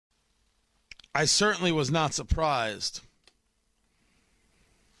I certainly was not surprised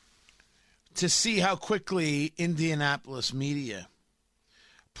to see how quickly Indianapolis media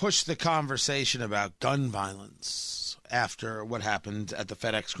pushed the conversation about gun violence after what happened at the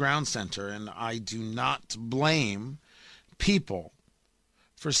FedEx Ground Center. And I do not blame people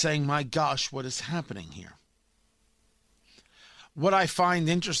for saying, my gosh, what is happening here? What I find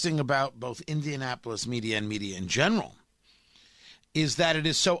interesting about both Indianapolis media and media in general is that it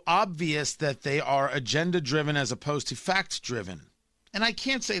is so obvious that they are agenda-driven as opposed to fact-driven. And I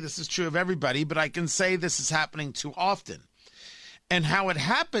can't say this is true of everybody, but I can say this is happening too often. And how it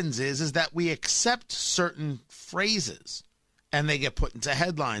happens is that we accept certain phrases and they get put into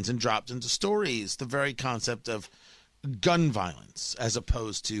headlines and dropped into stories. The very concept of gun violence as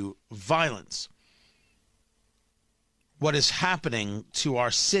opposed to violence. What is happening to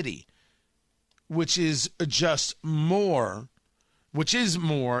our city, which is more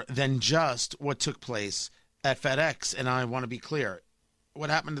than just what took place at FedEx. And I want to be clear. What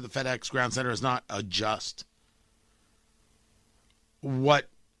happened to the FedEx Ground Center is not a just. What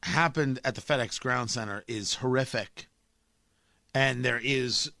happened at the FedEx Ground Center is horrific. And there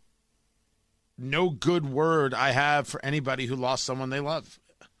is no good word I have for anybody who lost someone they love.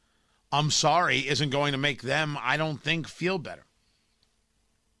 I'm sorry isn't going to make them, I don't think, feel better.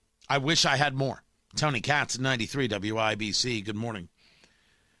 I wish I had more. Tony Katz, 93 WIBC. Good morning.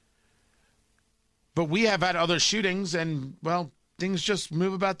 But we have had other shootings and, well, things just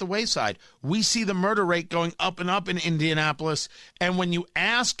move about the wayside. We see the murder rate going up and up in Indianapolis. And when you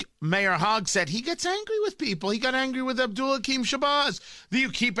ask Mayor Hogsett, he gets angry with people. He got angry with Abdul Hakim Shabazz. You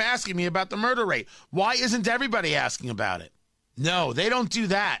keep asking me about the murder rate. Why isn't everybody asking about it? No, they don't do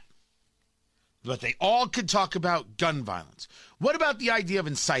that. But they all could talk about gun violence. What about the idea of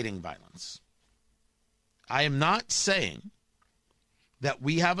inciting violence? I am not saying that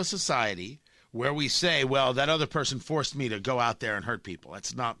we have a society where we say, well, that other person forced me to go out there and hurt people.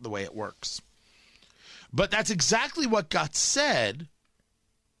 That's not the way it works. But that's exactly what got said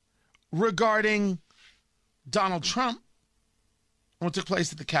regarding Donald Trump, what took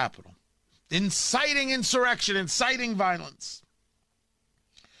place at the Capitol. Inciting insurrection, inciting violence.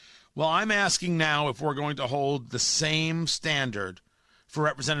 Well, I'm asking now if we're going to hold the same standard for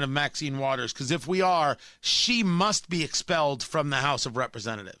Representative Maxine Waters, because if we are, she must be expelled from the House of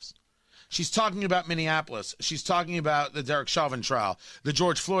Representatives. She's talking about Minneapolis. She's talking about the Derek Chauvin trial, the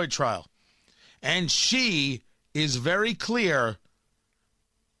George Floyd trial. And she is very clear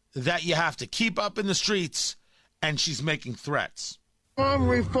that you have to keep up in the streets, and she's making threats.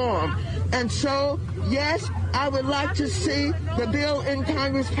 Reform. And so, yes, I would like to see the bill in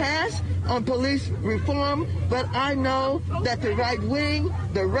Congress pass on police reform, but I know that the right wing,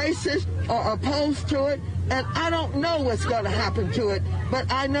 the racists, are opposed to it, and I don't know what's going to happen to it,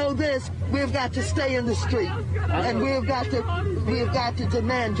 but I know this: we've got to stay in the street, and we've got to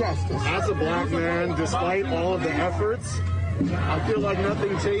demand justice. As a black man, despite all of the efforts, I feel like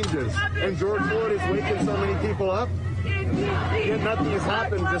nothing changes, and George Floyd is waking so many people up. Yet nothing has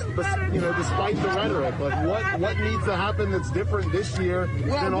happened, despite the rhetoric. Like, what needs to happen that's different this year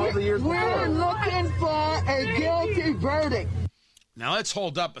than all the years before? We're looking for a guilty verdict. Now, let's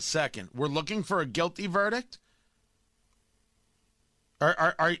hold up a second. We're looking for a guilty verdict?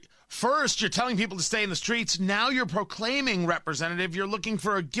 First, you're telling people to stay in the streets. Now you're proclaiming, Representative, you're looking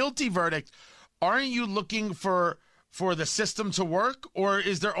for a guilty verdict. Aren't you looking for the system to work? Or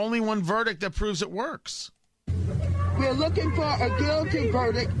is there only one verdict that proves it works? We're looking for a guilty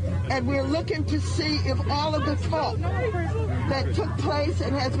verdict, and we're looking to see if all of the talk that took place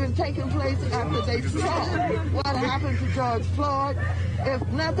and has been taking place after they saw what happened to George Floyd, if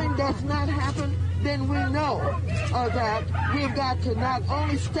nothing does not happen, then we know that we've got to not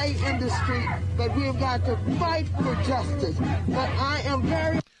only stay in the street, but we've got to fight for justice. But I am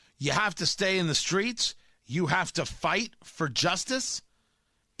very... You have to stay in the streets? You have to fight for justice?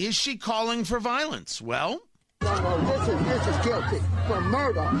 Is she calling for violence? Well... No, this is guilty for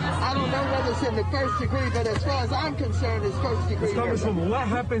murder. I don't know whether it's in the first degree, but as far as I'm concerned, it's first degree murder. Congresswoman, what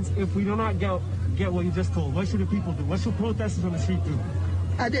happens if we do not get what you just told? What should the people do? What should protesters on the street do?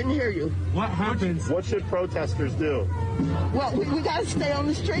 I didn't hear you. What happens? What should protesters do? Well, we got to stay on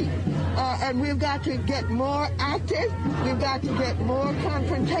the street, and we've got to get more active. We've got to get more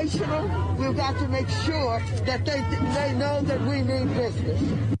confrontational. We've got to make sure that they know that we mean business.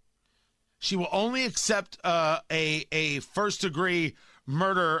 She will only accept a first-degree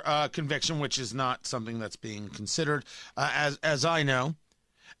murder conviction, which is not something that's being considered, as I know.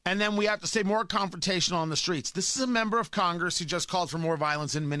 And then we have to stay more confrontational on the streets. This is a member of Congress who just called for more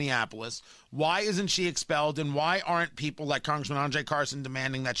violence in Minneapolis. Why isn't she expelled? And why aren't people like Congressman Andre Carson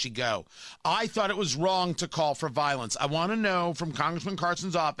demanding that she go? I thought it was wrong to call for violence. I want to know from Congressman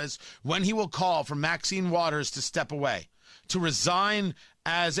Carson's office when he will call for Maxine Waters to step away, to resign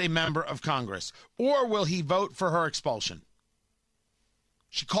as a member of Congress, or will he vote for her expulsion?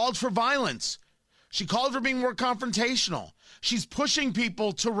 She called for violence. She called for being more confrontational. She's pushing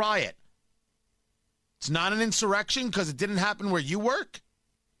people to riot. It's not an insurrection because it didn't happen where you work?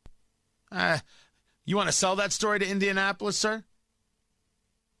 You want to sell that story to Indianapolis, sir?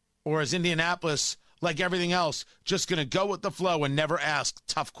 Or is Indianapolis, like everything else, just going to go with the flow and never ask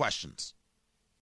tough questions?